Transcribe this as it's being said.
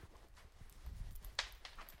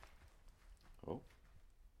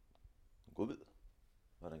godbid.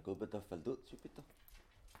 Var der en godbid, der faldt ud, Jupiter?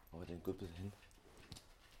 Hvor er den godbid henne?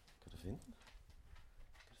 Kan du finde den?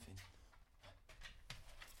 Kan du finde den?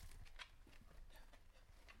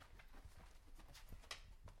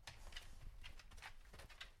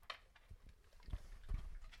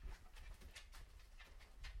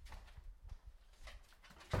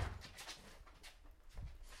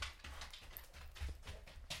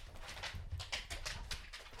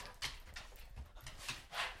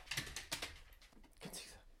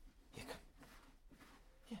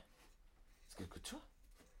 Skal du gå tur?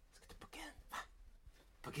 Skal du på gaden? Hva?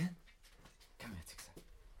 På gaden? Kom her, Tixer.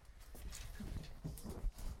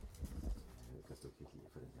 Jeg kan ikke lige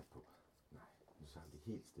få den her på. Nej, nu tager vi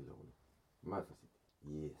helt stille over. Meget forsigtigt.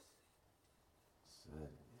 Yes.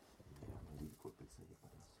 Sådan. Ja, en lille god billede, så hjælper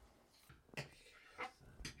det også.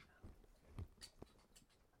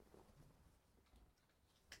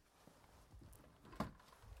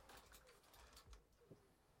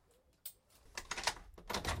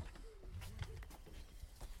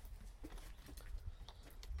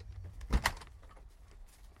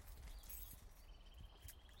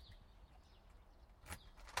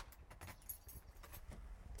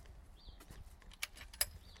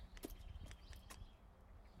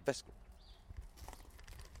 Værsgo.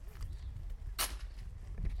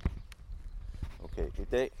 Okay, i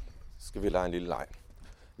dag skal vi lege en lille leg.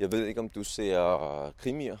 Jeg ved ikke, om du ser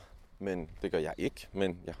krimier, men det gør jeg ikke.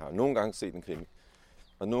 Men jeg har nogle gange set en krimi.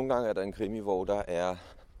 Og nogle gange er der en krimi, hvor der er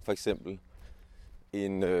for eksempel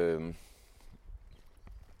en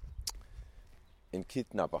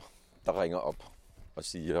kidnapper, der ringer op og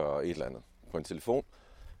siger et eller andet på en telefon.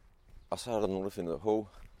 Og så er der nogen, der finder ud af,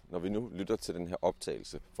 når vi nu lytter til den her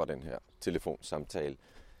optagelse fra den her telefonsamtale,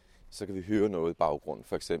 så kan vi høre noget i baggrunden.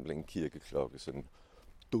 For eksempel en kirkeklokke, sådan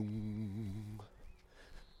dum.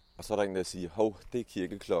 Og så er der en, der siger, det er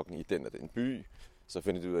kirkeklokken i den og den by. Så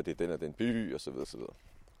finder du ud af, at det er den og den by, og så videre, så videre.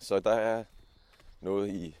 Så der er noget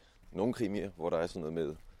i nogle krimier, hvor der er sådan noget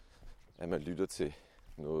med, at man lytter til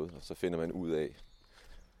noget, og så finder man ud af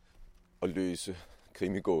at løse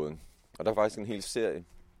krimigåden. Og der er faktisk en hel serie,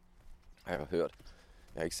 har jeg hørt.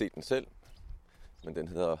 Jeg har ikke set den selv, men den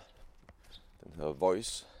hedder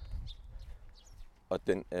Voice. Og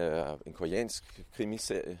den er en koreansk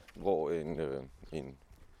krimiserie, hvor en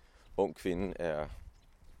ung kvinde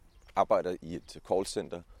arbejder i et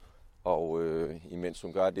callcenter. Og imens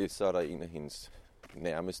hun gør det, så er der en af hendes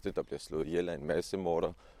nærmeste, der bliver slået ihjel af en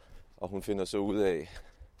massemorder. Og hun finder så ud af,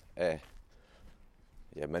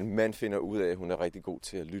 at man finder ud af, at hun er rigtig god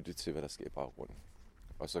til at lytte til, hvad der sker i baggrunden.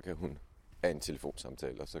 Og så kan hun af en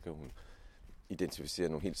telefonsamtale, og så kan hun identificere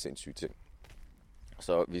nogle helt sindssyge ting.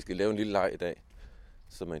 Så vi skal lave en lille leg i dag,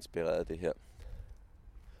 som er inspireret af det her.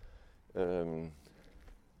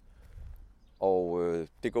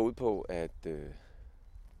 Det går ud på, at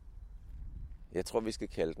jeg tror, vi skal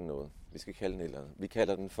kalde den noget. Vi skal kalde den et eller andet. Vi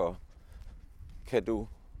kalder den for, kan du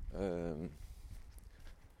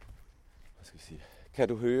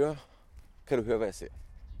høre, hvad jeg ser?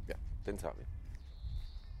 Ja, den tager vi.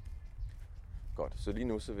 Godt, så lige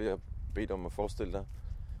nu så vil jeg bede dig om at forestille dig,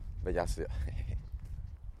 hvad jeg ser.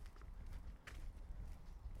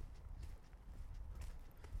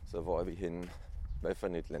 Så hvor er vi henne? Hvad for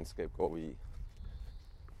et landskab går vi i?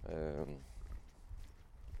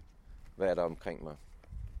 Hvad er der omkring mig?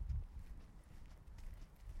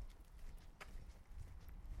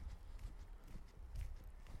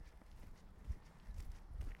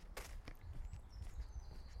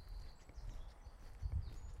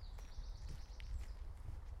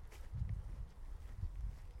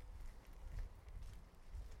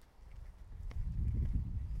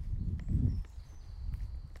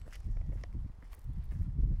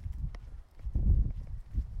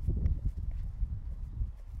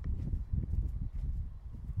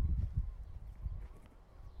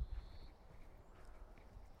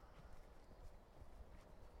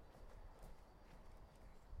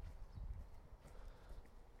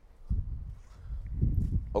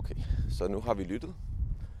 Okay, så nu har vi lyttet,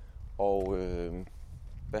 og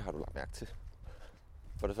hvad har du lagt mærke til?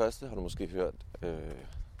 For det første har du måske hørt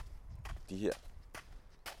de her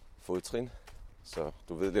fodtrin, så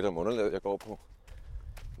du ved lidt om underlaget, jeg går på.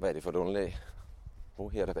 Hvad er det for et underlag?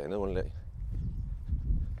 Her er der et andet underlag.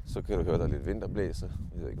 Så kan du høre, der er lidt vind, der blæser.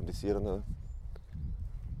 Jeg ved ikke, om det siger dig noget.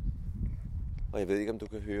 Og jeg ved ikke, om du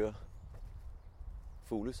kan høre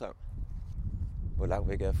fuglesang. Hvor langt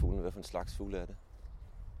væk er fuglen? Hvad for en slags fugle er det?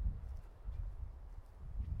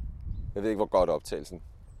 Jeg ved ikke, hvor godt optagelsen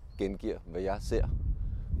gengiver, hvad jeg ser.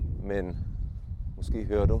 Men måske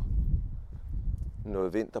hører du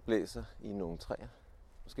noget vind, der blæser i nogle træer.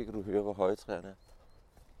 Måske kan du høre, hvor høje træerne er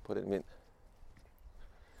på den vind.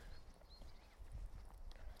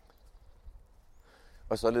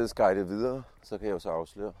 Og således guide videre, så kan jeg jo så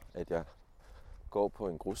afsløre, at jeg går på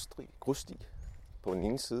en grussti. På den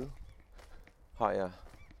ene side har jeg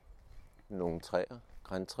nogle træer,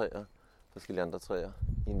 grantræer, forskellige andre træer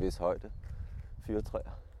i en vis højde,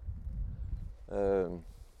 fyrretræer.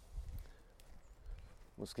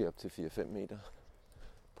 Måske op til 4-5 meter.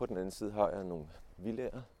 På den anden side har jeg nogle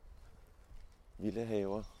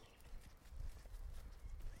villahaver.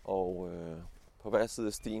 Og på hver side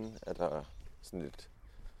af stien er der sådan lidt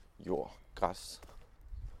jord, græs.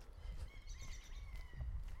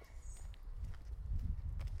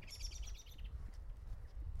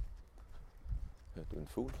 Hørte du en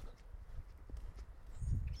fugl?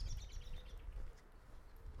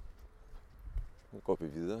 Nu går vi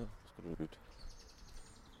videre, skal du lytte.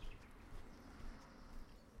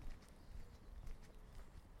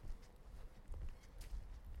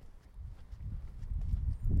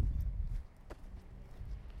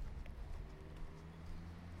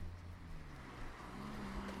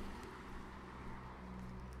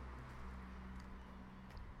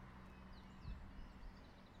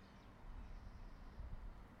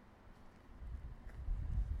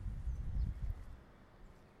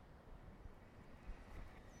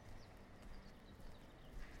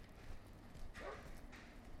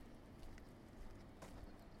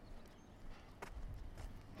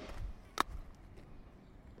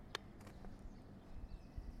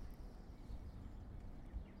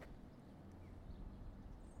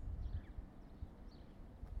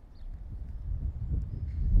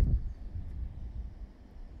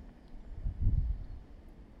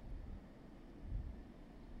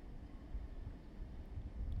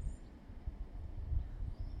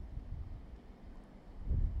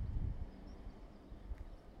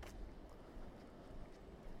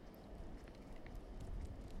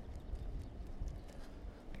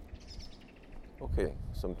 Okay,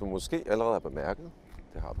 som du måske allerede har bemærket,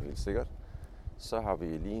 det har du helt sikkert, så har vi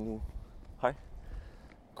lige nu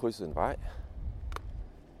krydset en vej.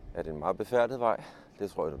 Er det en meget befærdet vej?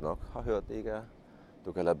 Det tror jeg, du nok har hørt, det ikke er.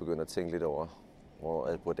 Du kan allerede begynde at tænke lidt over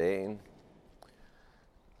at på dagen.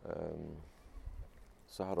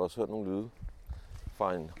 Så har du også hørt nogle lyde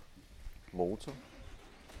fra en motor.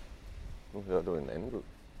 Nu hører du en anden lyd.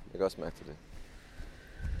 Jeg kan også mærke til det.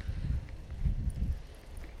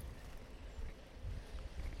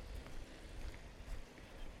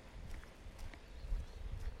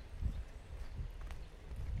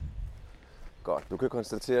 Godt, du kan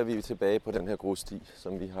konstatere, at vi er tilbage på den her grussti,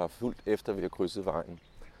 som vi har fulgt efter, vi har krydset vejen.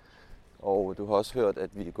 Og du har også hørt,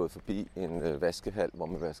 at vi er gået forbi en vaskehal, hvor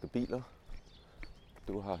man vasker biler.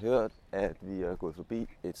 Du har hørt, at vi er gået forbi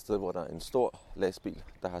et sted, hvor der er en stor lastbil,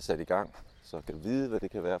 der har sat i gang. Så kan du vide, hvad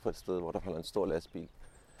det kan være for et sted, hvor der holder en stor lastbil,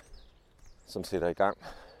 som sætter i gang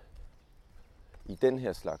i den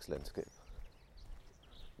her slags landskab.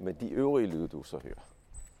 Men de øvrige lyde, du så hører.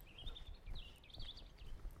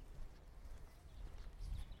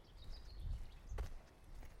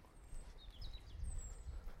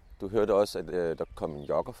 Du hørte også, at der kom en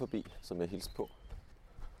jogger forbi, som jeg hilste på.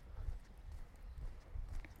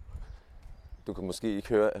 Du kan måske ikke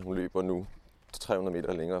høre, at hun løber nu 300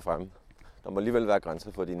 meter længere fremme. Der må alligevel være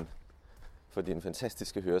grænser for din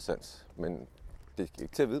fantastiske høresans. Men det er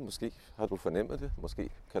ikke til at vide. Måske har du fornemmet det. Måske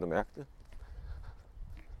kan du mærke det.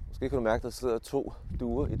 Måske kan du mærke, at der sidder 2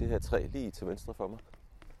 duer i det her træ lige til venstre for mig.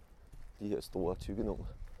 De her store, tykke nogle.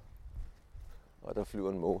 Og der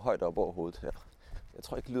flyver en måge højt op over hovedet her. Jeg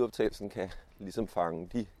tror ikke, lydoptagelsen kan ligesom fange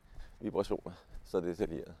de vibrationer så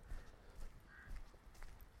detaljeret.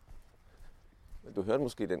 Men du hørte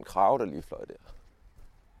måske den krage, der lige fløj der.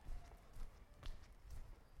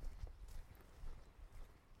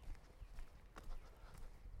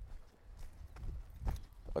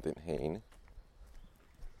 Og den hane.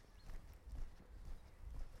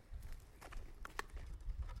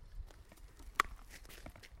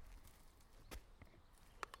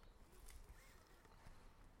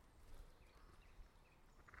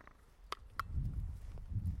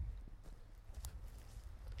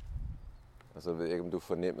 Og så ved jeg ikke, om du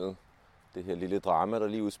fornemmede det her lille drama, der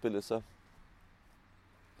lige udspillede sig.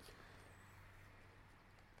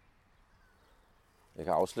 Jeg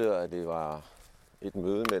kan afsløre, at det var et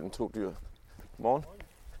møde mellem 2 dyr. Godmorgen.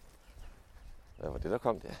 Hvad var det, der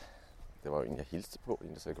kom der? Det var jo en, jeg hilste på,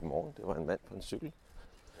 en der sagde godmorgen. Det var en mand på en cykel.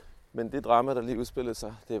 Men det drama, der lige udspillede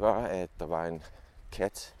sig, det var, at der var en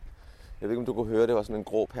kat. Jeg ved ikke, om du kunne høre, det var sådan en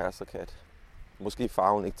grå perserkat. Måske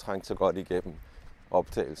farven ikke trængte så godt igennem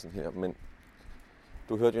optagelsen her, men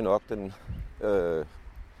du hørte jo nok, den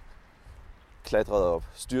klatrede op,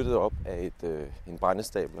 styrtede op af en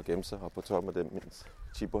brændestabel og gemte sig op på toppen af dem, mens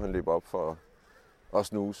Chibo han løb op for at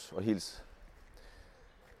snuse og hilse.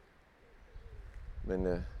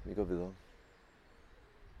 Men vi går videre.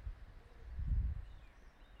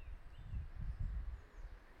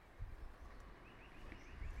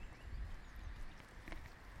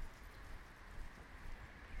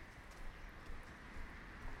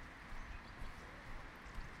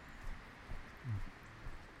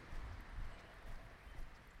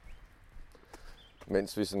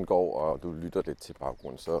 Mens vi sådan går, og du lytter lidt til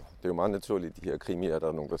baggrund, så det er jo meget naturligt, de her krimier, der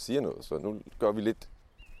er nogen, der siger noget. Så nu gør vi lidt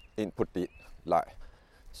ind på den leg.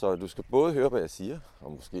 Så du skal både høre, hvad jeg siger,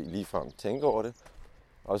 og måske ligefrem tænke over det,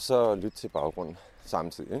 og så lytte til baggrunden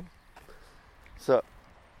samtidig. Ikke? Så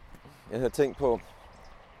jeg havde tænkt på,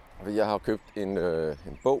 at jeg har købt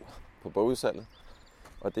en bog på bogudsalget,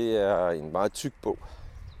 og det er en meget tyk bog,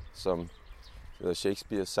 som hedder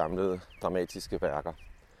Shakespeares samlede dramatiske værker.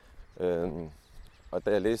 Og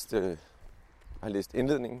da jeg har læst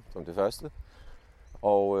indledningen som det første,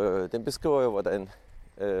 og den beskriver jo, hvordan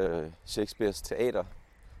Shakespeares teater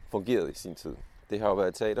fungerede i sin tid. Det har jo været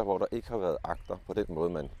et teater, hvor der ikke har været akter på den måde,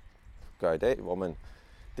 man gør i dag, hvor man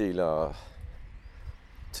deler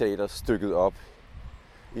teaterstykket op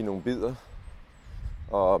i nogle bidder,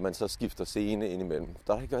 og man så skifter scene indimellem.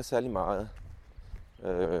 Der har ikke været særlig meget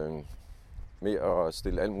med at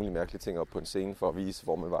stille alle mulige mærkelige ting op på en scene for at vise,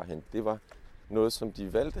 hvor man var hen. Det var noget, som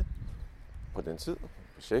de valgte på den tid, på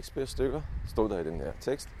Shakespeares stykker, stod der i den her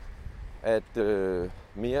tekst, at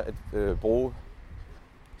bruge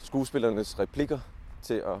skuespillernes replikker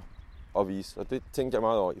til at vise. Og det tænkte jeg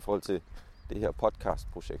meget over i forhold til det her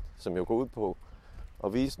podcast-projekt, som jo går ud på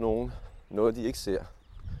at vise nogen noget, de ikke ser,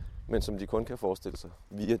 men som de kun kan forestille sig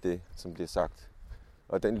via det, som bliver sagt,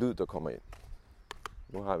 og den lyd, der kommer ind.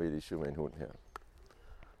 Nu har vi et issue med en hund her.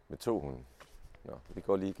 Med 2 hunde. Nå, vi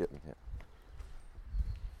går lige igennem her.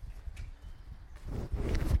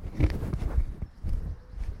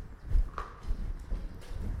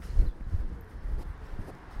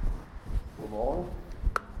 Godmorgen.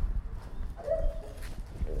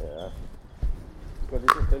 Ja. Vi går lige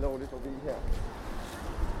så stille og roligt forbi her.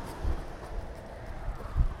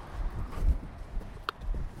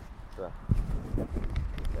 Så.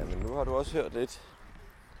 Ja, men nu har du også hørt lidt.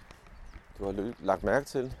 Du har lagt mærke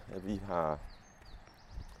til, at vi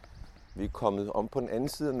er kommet om på den anden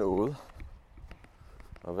side af noget.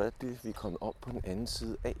 Og hvad er det, vi er kommet om på den anden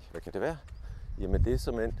side af? Hvad kan det være? Jamen det er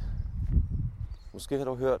simpelthen... Måske har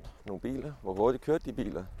du hørt nogle biler. Hvor hurtigt kørte de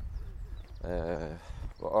biler?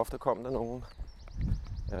 Hvor ofte kom der nogen?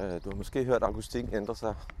 Du har måske hørt akustikken ændre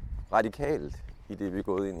sig radikalt i det, vi er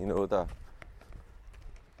gået ind i noget, der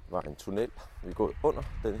var en tunnel. Vi er gået under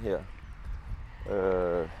den her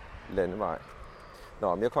landevej.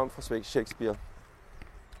 Nå, men jeg kom fra Shakespeare,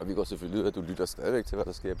 og vi går selvfølgelig ud, at du lytter stadigvæk til, hvad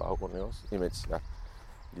der sker i baggrunden også, imens jeg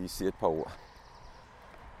lige siger et par ord.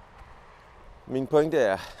 Min pointe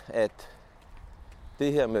er, at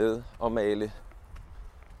det her med at male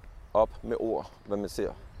op med ord, hvad man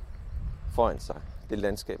ser foran sig, det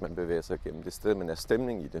landskab, man bevæger sig igennem, det sted, man er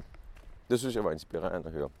stemning i det, det synes jeg var inspirerende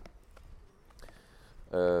at høre.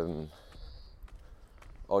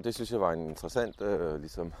 Og det synes jeg var en interessant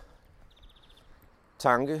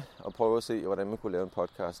tanke at prøve at se, hvordan man kunne lave en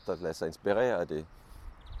podcast, der lader sig inspirere af det.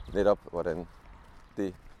 Netop hvordan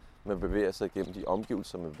det, man bevæger sig igennem, de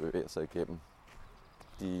omgivelser, man bevæger sig igennem,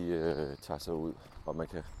 de tager sig ud, og man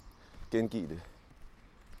kan gengive det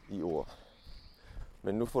i ord.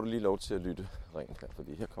 Men nu får du lige lov til at lytte rent her,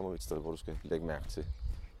 fordi her kommer vi et sted, hvor du skal lægge mærke til,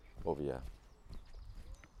 hvor vi er.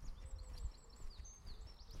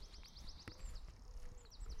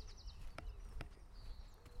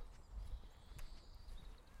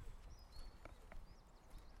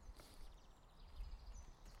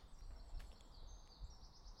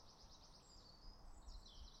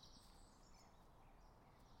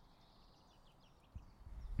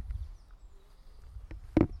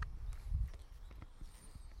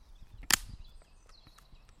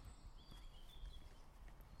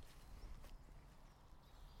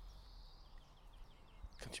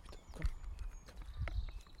 Kom, Chibito, kom.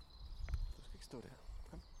 Du skal ikke stå der.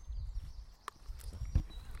 Kom. Så.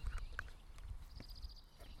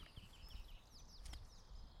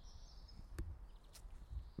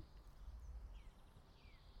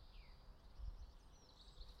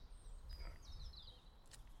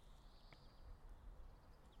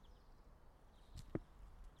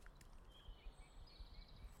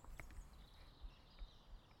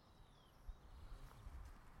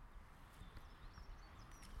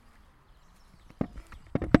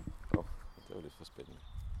 Det var lidt for spændende.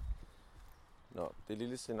 Nå, det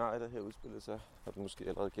lille scenarie, der her udspillede sig, har du måske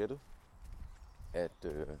allerede gættet, at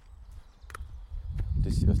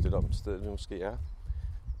det siger os lidt om stedet, vi måske er,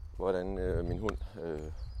 hvordan min hund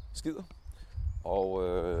skider. Og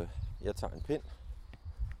jeg tager en pind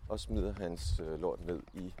og smider hans lort ned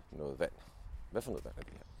i noget vand. Hvad for noget vand er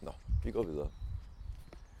det her? Nå, vi går videre.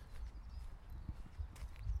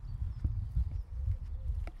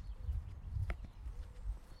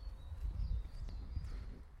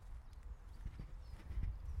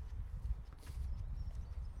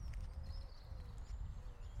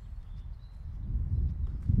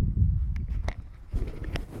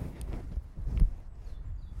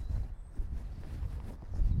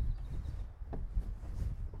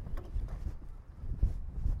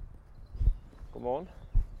 Godmorgen.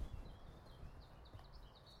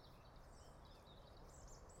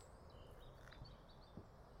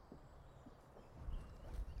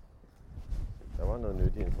 Der var noget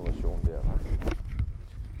nyttig information der.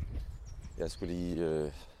 Jeg skulle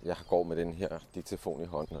lige, jeg går med den her diktafon i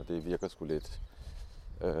hånden, og det virker sgu lidt,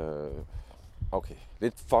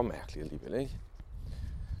 lidt for mærkeligt alligevel, ikke?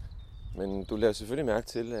 Men du lader selvfølgelig mærke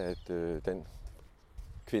til, at den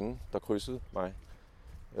kvinde, der krydsede mig,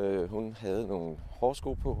 hun havde nogle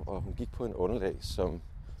hårsko på, og hun gik på en underlag, som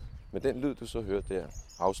med den lyd, du så hørte der,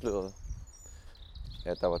 afslørede,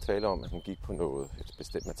 at der var tale om, at hun gik på et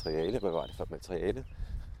bestemt materiale. Hvad var det for et materiale?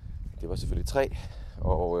 Det var selvfølgelig træ,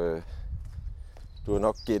 og du har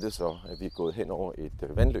nok gættet så, at vi er gået hen over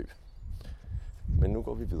et vandløb. Men nu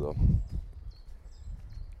går vi videre.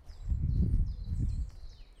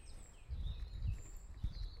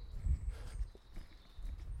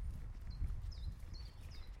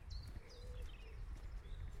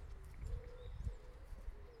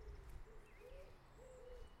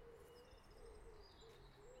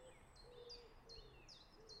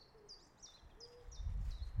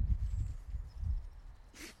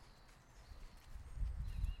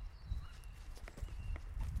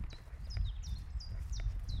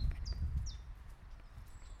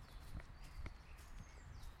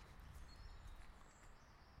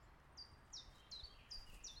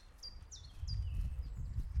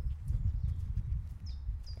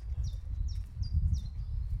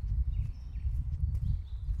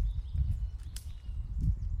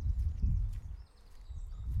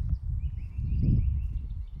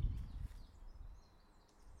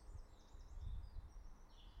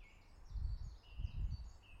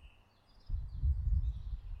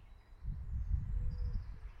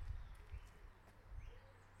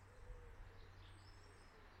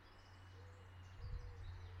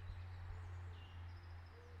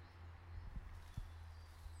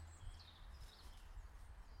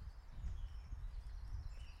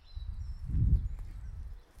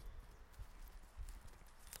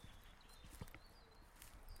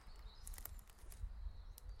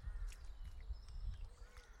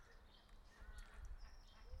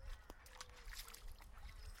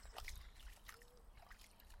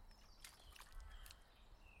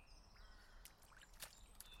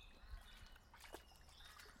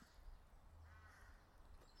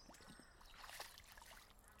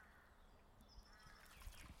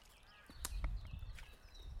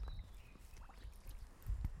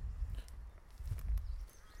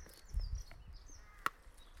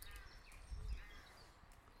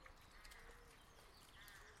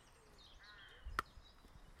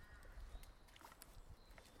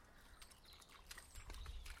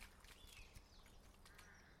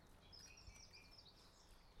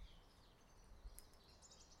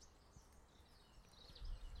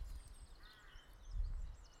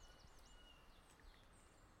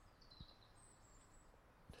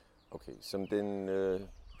 Okay, som den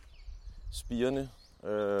spirende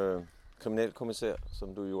kriminalkommissær,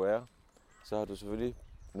 som du jo er, så har du selvfølgelig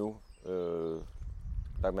nu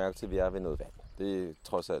lagt mærke til, at vi er ved noget vand. Det er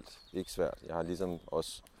trods alt ikke svært. Jeg har ligesom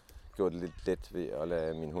også gjort det lidt let ved at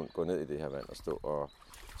lade min hund gå ned i det her vand og stå og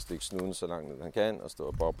stikke snuden så langt ned han kan, og stå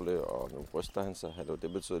og boble, og nu bryster han sig. Hallo,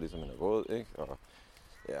 det betyder ligesom, at han er våd, ikke? Og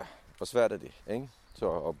ja, hvor svært er det, ikke? Så,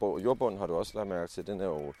 og jordbunden har du også lagt mærke til, den er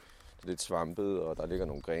jo lidt svampet, og der ligger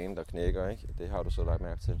nogle grene, der knækker, ikke? Det har du så lagt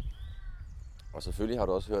mærke til. Og selvfølgelig har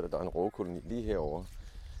du også hørt, at der er en rågekoloni lige herovre.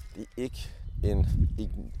 Det er ikke en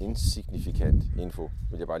insignifikant info,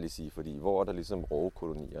 vil jeg bare lige sige, fordi hvor er der ligesom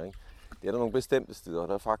rågekolonier, ikke? Det er der nogle bestemte steder, og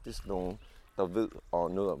der er faktisk nogen, der ved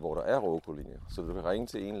og noget, hvor der er rågekolonier. Så du kan ringe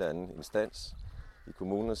til en eller anden instans i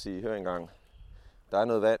kommunen og sige, hør engang, der er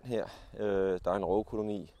noget vand her, der er en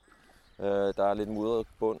rågekoloni, der er lidt mudret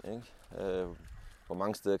bund, ikke? Hvor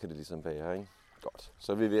mange steder kan det ligesom være, ikke? Godt,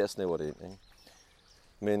 så er vi ved at snævre det ind, ikke?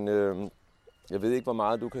 Men jeg ved ikke, hvor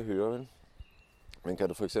meget du kan høre, vel? Men kan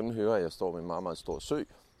du for eksempel høre, at jeg står med en meget, meget stor sø,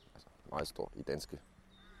 altså meget stor i danske,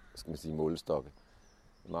 hvad skal man sige, målestokke.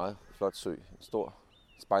 En meget flot sø, en stor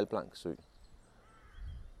spejlblank sø.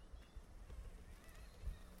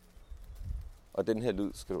 Og den her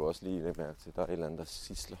lyd skal du også lige lægge mærke til. Der er et eller andet, der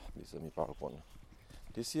sisler ligesom i baggrunden.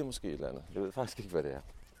 Det siger måske et eller andet. Jeg ved faktisk ikke, hvad det er.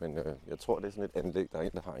 Men jeg tror, det er sådan et anlæg, der er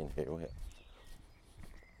en, der har en have her.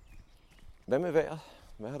 Hvad med vejret?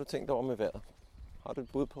 Hvad har du tænkt over med vejret? Har du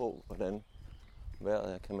et bud på, hvordan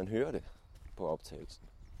vejret er? Kan man høre det på optagelsen?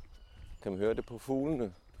 Kan man høre det på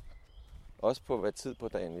fuglene? Også på, hvad tid på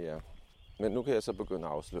dagen vi er. Men nu kan jeg så begynde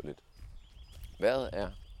at afsløre lidt. Vejret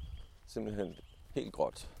er simpelthen helt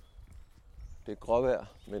gråt. Det er gråvejr,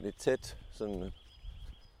 men et tæt, sådan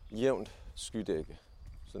jævnt skydække.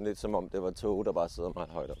 Sådan lidt som om det var tog, der bare sidder meget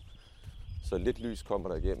højt op. Så lidt lys kommer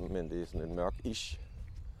der igennem, men det er sådan en mørk-ish.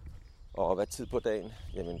 Og hvad tid på dagen?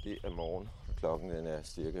 Jamen det er morgen, og klokken den er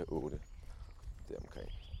cirka 8 deromkring.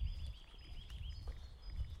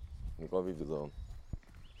 Nu går vi videre.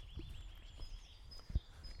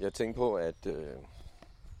 Jeg tænker på, at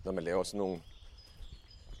når man laver sådan nogle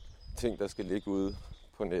ting, der skal ligge ude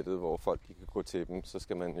på nettet, hvor folk kan gå til dem, så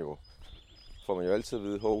skal man jo, får man jo altid at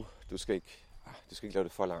vide, du skal ikke lave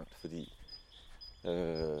det for langt, fordi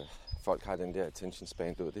folk har den der attention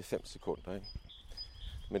span, det er 5 sekunder, ikke?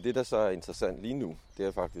 Men det, der så er interessant lige nu, det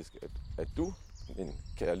er faktisk, at du, min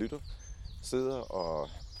kære lytter, sidder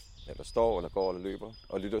eller står, eller går, eller løber,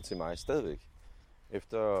 og lytter til mig stadigvæk,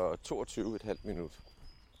 efter 22,5 minut.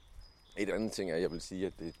 Et andet ting er, at jeg vil sige,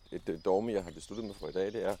 at et dogme, jeg har besluttet mig for i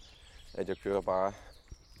dag, det er, at jeg kører bare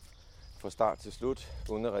fra start til slut,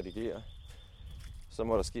 uden at redigere. Så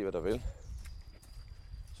må der ske, hvad der vil.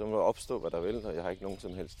 Så må der opstå, hvad der vil, og jeg har ikke nogen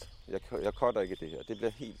som helst. Jeg cutter ikke det her. Det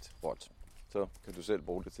bliver helt råt. Så kan du selv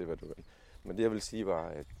bruge det til, hvad du vil. Men det, jeg vil sige, var,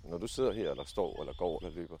 at når du sidder her, eller står, eller går,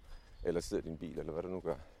 eller løber, eller sidder i din bil, eller hvad du nu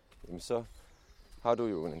gør, jamen så har du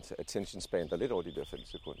jo en attention span, der er lidt over de der 5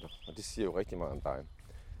 sekunder. Og det siger jo rigtig meget om dig.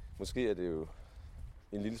 Måske er det jo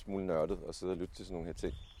en lille smule nørdet at sidde og lytte til sådan nogle her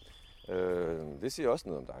ting. Det siger også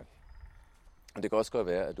noget om dig. Og det kan også godt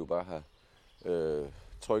være, at du bare har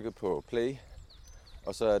trykket på play,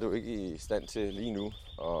 og så er du ikke i stand til lige nu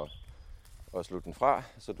at slutte den fra,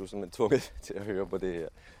 så du er simpelthen tvunget til at høre på det her.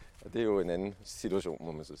 Og det er jo en anden situation,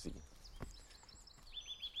 må man så sige.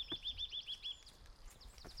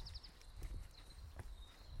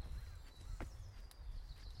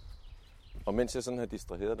 Og mens jeg sådan har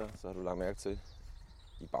distraheret dig, så har du lagt mærke til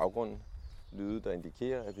i baggrunden lyde, der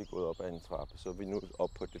indikerer, at vi er gået op ad en trappe, så er vi nu op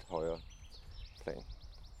på et lidt højere plan.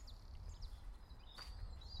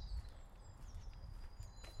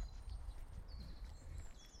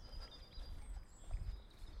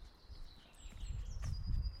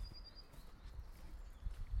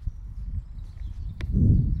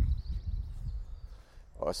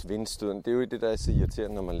 Også vindstøden. Det er jo det, der er så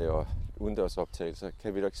irriterende, når man laver udendørsoptagelser.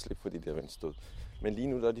 Kan vi da ikke slippe for de der vindstød. Men lige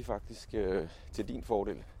nu der er de faktisk til din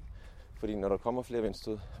fordel. Fordi når der kommer flere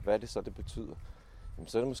vindstød, hvad er det så, det betyder? Jamen,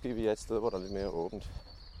 så er det måske, at vi er et sted, hvor der er lidt mere åbent.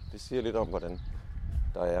 Det siger lidt om, hvordan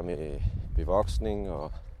der er med bevoksning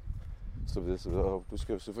og så videre, så videre. Og du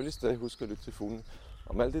skal jo selvfølgelig stadig huske at lytte til fuglene.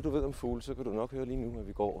 Om alt det, du ved om fugle, så kan du nok høre lige nu, at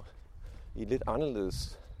vi går i et lidt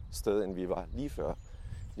anderledes sted, end vi var lige før.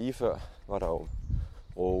 Lige før var der jo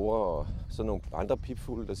råger og så nogle andre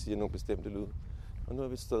pipfugle, der siger nogle bestemte lyde. Og nu er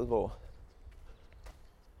vi et sted, hvor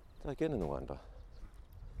der igen er nogle andre.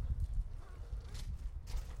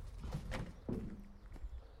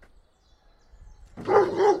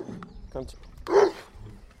 Kom til.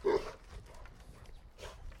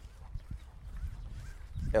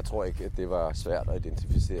 Jeg tror ikke, at det var svært at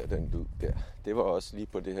identificere den lyd der. Det var også lige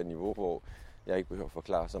på det her niveau, hvor jeg ikke behøver at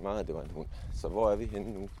forklare så meget, at det var en hund. Så hvor er vi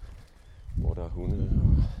henne nu? Hvor der er hunde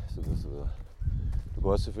og så videre, så videre. Du kan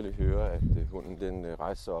også selvfølgelig høre, at hunden den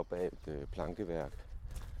rejser op af et plankeværk,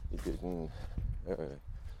 i hvilken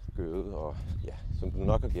gøde, og ja, som du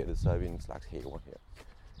nok har gættet, så er vi en slags haver her.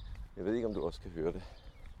 Jeg ved ikke, om du også kan høre det.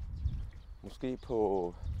 Måske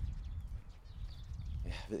på...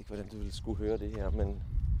 Jeg ved ikke, hvordan du ville skulle høre det her, men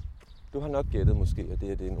du har nok gættet måske, at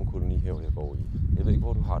det er nogle kolonihaver, jeg går i. Jeg ved ikke,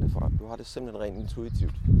 hvor du har det fra. Du har det simpelthen rent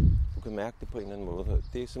intuitivt. Du kan mærke det på en eller anden måde.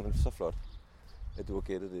 Det er simpelthen så flot, at du har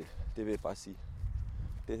gættet det. Det vil jeg bare sige.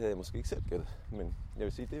 Det havde jeg måske ikke selv gættet, men jeg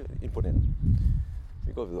vil sige, det er imponerende.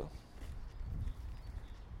 Vi går videre.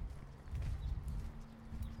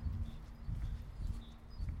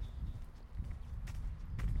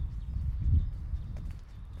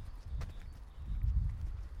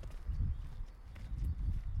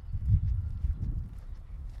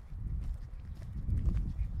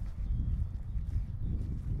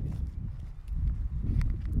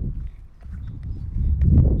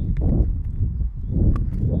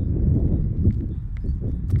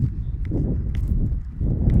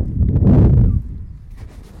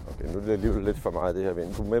 Det er alligevel lidt for meget det her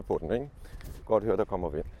vind. Du er med på den, ikke? godt høre, der kommer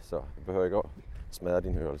vind, så du behøver ikke at smadre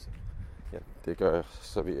din hørelse. Ja, det gør jeg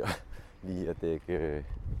så ved at lige at dække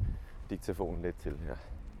diktafonen lidt til her.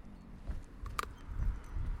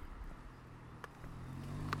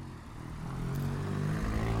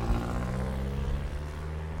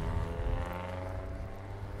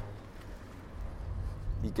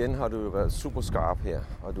 Igen har du jo været super skarp her,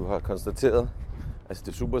 og du har konstateret, altså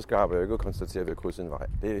det super skarpe er jo ikke at konstatere ved at krydse en vej.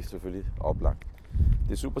 Det er selvfølgelig oplagt.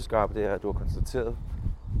 Det super skarpe, det er, at du har konstateret,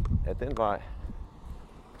 at den vej,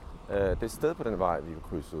 det sted på den vej, vi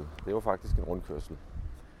krydsede, det var faktisk en rundkørsel.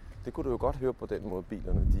 Det kunne du jo godt høre på den måde,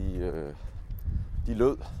 bilerne de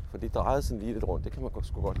lød, for de drejede sådan lige lidt rundt. Det kan man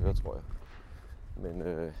sgu godt høre, tror jeg.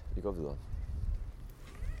 Men vi går videre.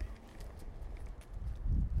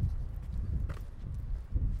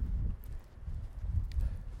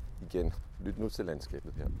 Igen, lyt nu til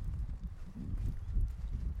landskabet her.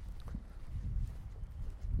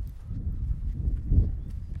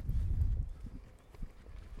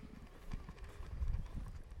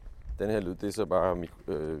 Den her lyd, det er så bare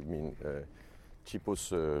min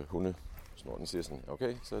Chipos hundesnor. Den siger sådan,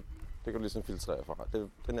 okay, så det kan du ligesom filtrere fra.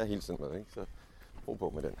 Den er hele tiden med, ikke? Så brug på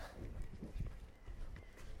med den.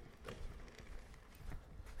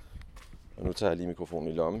 Og nu tager jeg lige mikrofonen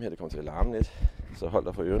i lommen her, det kommer til at larme lidt. Så hold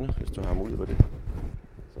dig for ørerne, hvis du har mulighed for det.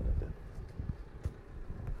 Sådan der.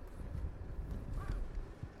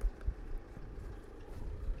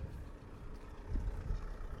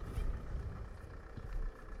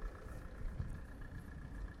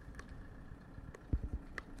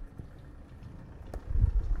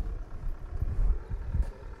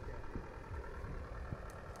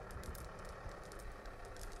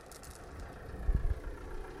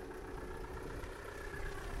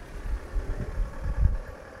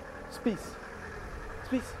 Spis.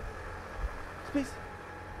 Spis. Spis.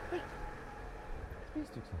 Ja. Spis,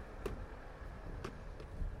 du så.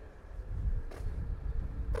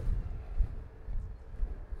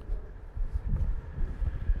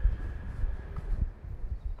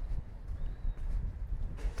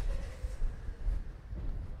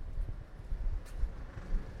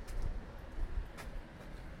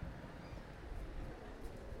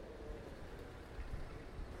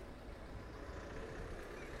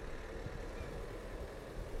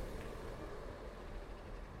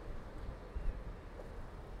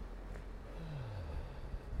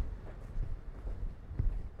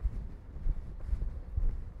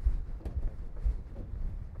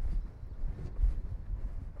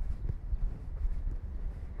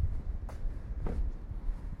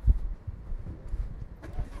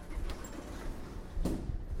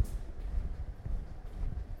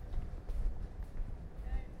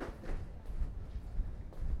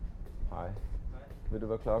 Hej. Ved du,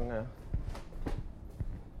 hvad klokken er? 10:08.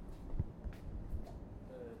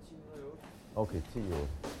 Okay, 10:08.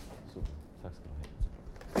 Super. Tak skal du have.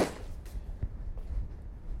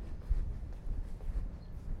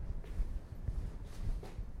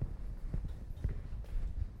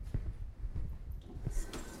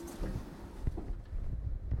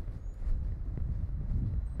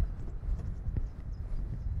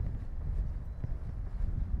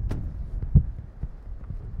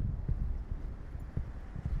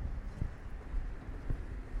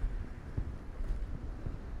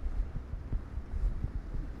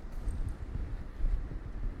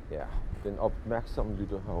 Ja, den opmærksomme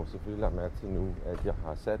lytter har jo selvfølgelig lagt mærke til nu, at jeg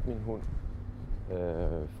har sat min hund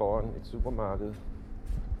foran et supermarked,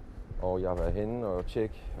 og jeg har været henne og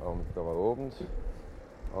tjekke, om der var åbent.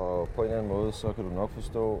 Og på en eller anden måde, så kan du nok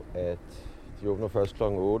forstå, at de åbner først kl.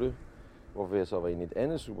 8, hvorfor jeg så var inde i et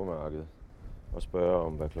andet supermarked og spørge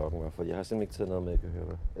om, hvad klokken var. For jeg har simpelthen ikke taget noget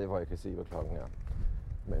med, hvor jeg kan se, hvad klokken er.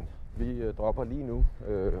 Men vi dropper lige nu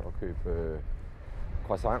og køber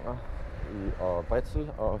croissanter og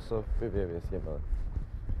bretzel, og så bevæger vi os hjemad.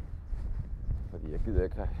 Fordi jeg gider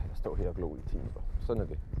ikke at stå her og glo i 10 minutter. Sådan er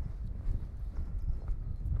det.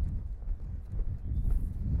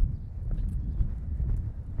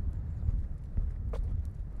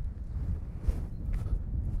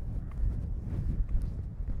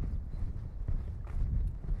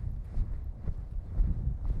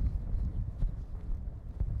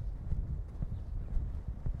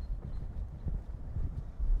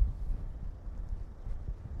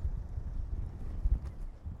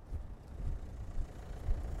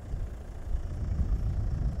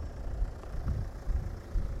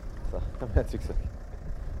 Så, kom her, TikTok.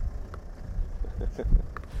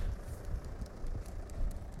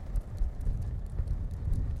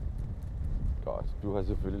 Godt. Du har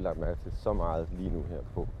selvfølgelig lagt mærke til så meget lige nu her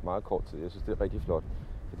på meget kort tid. Jeg synes, det er rigtig flot.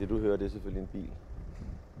 For det, du hører, det er selvfølgelig en bil.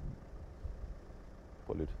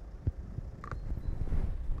 Prøv at lytte.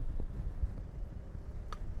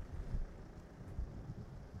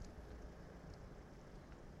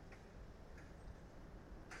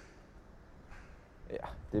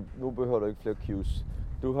 Nu behøver du ikke flere cues.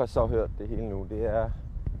 Du har så hørt det hele nu.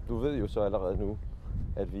 Du ved jo så allerede nu,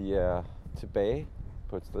 at vi er tilbage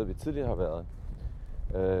på et sted, vi tidligere har været.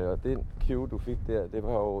 Og den cue, du fik der, det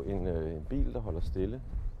var jo en bil, der holder stille.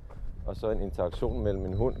 Og så en interaktion mellem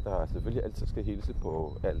en hund, der selvfølgelig altid skal hilse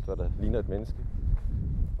på alt, hvad der ligner et menneske.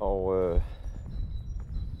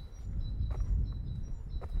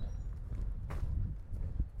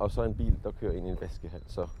 Og så en bil, der kører ind i en vaskehal.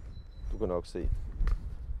 Så du kan nok se,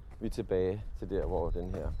 vi er tilbage til der, hvor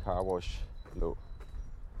den her car wash lå.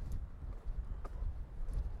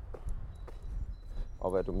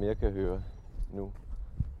 Og hvad du mere kan høre nu,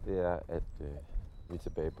 det er, at vi er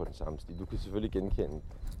tilbage på den samme sti. Du kan selvfølgelig genkende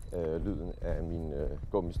lyden af mine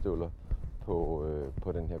gummistøvler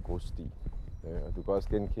på den her grussti. Og du kan også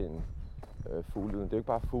genkende fuglelyden. Det er jo ikke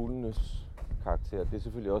bare fuglenes karakter, det er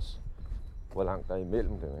selvfølgelig også, hvor langt der er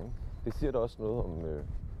imellem dem. Ikke? Det siger da også noget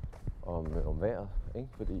om vejret, ikke?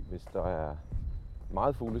 Fordi hvis der er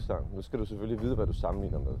meget fuglesang, nu skal du selvfølgelig vide, hvad du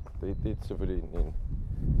sammenligner med. Det er selvfølgelig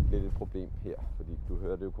lidt et problem her, fordi du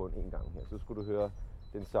hører det jo kun én gang her. Så skulle du høre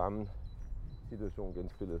den samme situation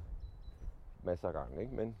genspillet masser af gange,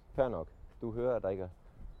 ikke? Men fair nok, du hører, at der ikke er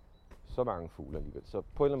så mange fugle alligevel. Så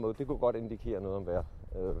på en eller anden måde, det kunne godt indikere noget om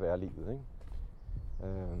vejrlivet, ikke?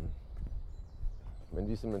 Men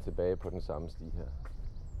vi er simpelthen tilbage på den samme sti her.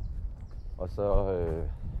 Og så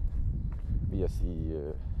vil jeg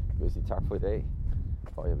sige tak for i dag,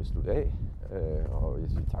 og jeg vil slutte af, og jeg vil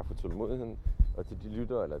sige tak for tålmodigheden, og til de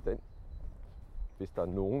lyttere, eller hvis der er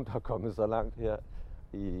nogen, der er kommet så langt her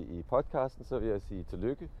i podcasten, så vil jeg sige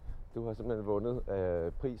tillykke. Du har simpelthen vundet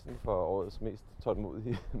prisen for årets mest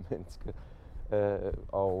tålmodige menneske.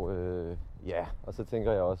 Og så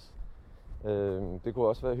tænker jeg også, det kunne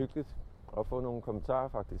også være hyggeligt at få nogle kommentarer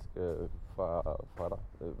faktisk fra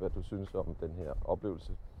dig, hvad du synes om den her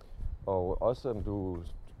oplevelse. Og også om du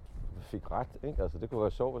fik ret, ikke? Altså det kunne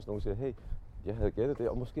være sjovt, hvis nogen siger, hey, jeg havde gættet det,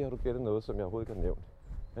 og måske har du gættet noget, som jeg overhovedet ikke har nævnt.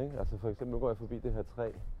 Ikke? Altså for eksempel, nu går jeg forbi det her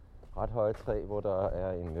ret høje træ, hvor der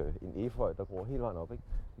er en efeu, der gror hele vejen op. Ikke?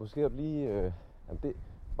 Måske at lige,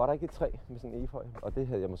 var der ikke et træ med sådan en efeu, og det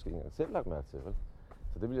havde jeg måske ikke engang selv lagt mærke til, vel?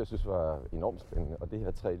 Så det ville jeg synes var enormt spændende. Og det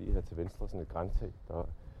her træ lige her til venstre, sådan et grantræ,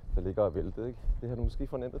 der ligger og væltet, ikke? Det har du måske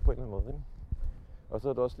fornemmet på en eller anden måde, ikke? Og så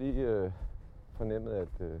har du også lige fornemmet,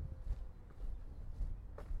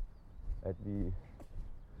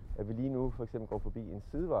 at vi lige nu for eksempel går forbi en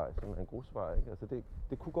sidevej, som er en grusvej, ikke? Altså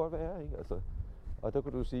det kunne godt være, ikke? Altså, og der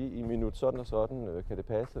kunne du sige, i minut sådan og sådan, kan det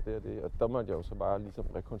passe, og det og det, og der måtte jeg jo så bare ligesom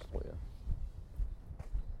rekonstruere.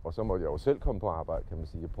 Og så måtte jeg jo selv komme på arbejde, kan man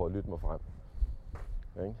sige, og prøve at lytte mig frem.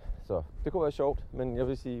 Ikke? Så det kunne være sjovt, men jeg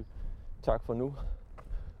vil sige tak for nu.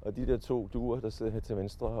 Og de der 2 duer, der sidder her til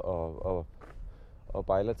venstre og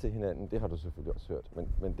bejler til hinanden, det har du selvfølgelig også hørt.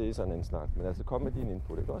 Men det er sådan en snak. Men altså kom med din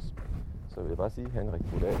input, ikke også? Så vil jeg bare sige, have en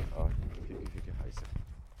rigtig god dag, og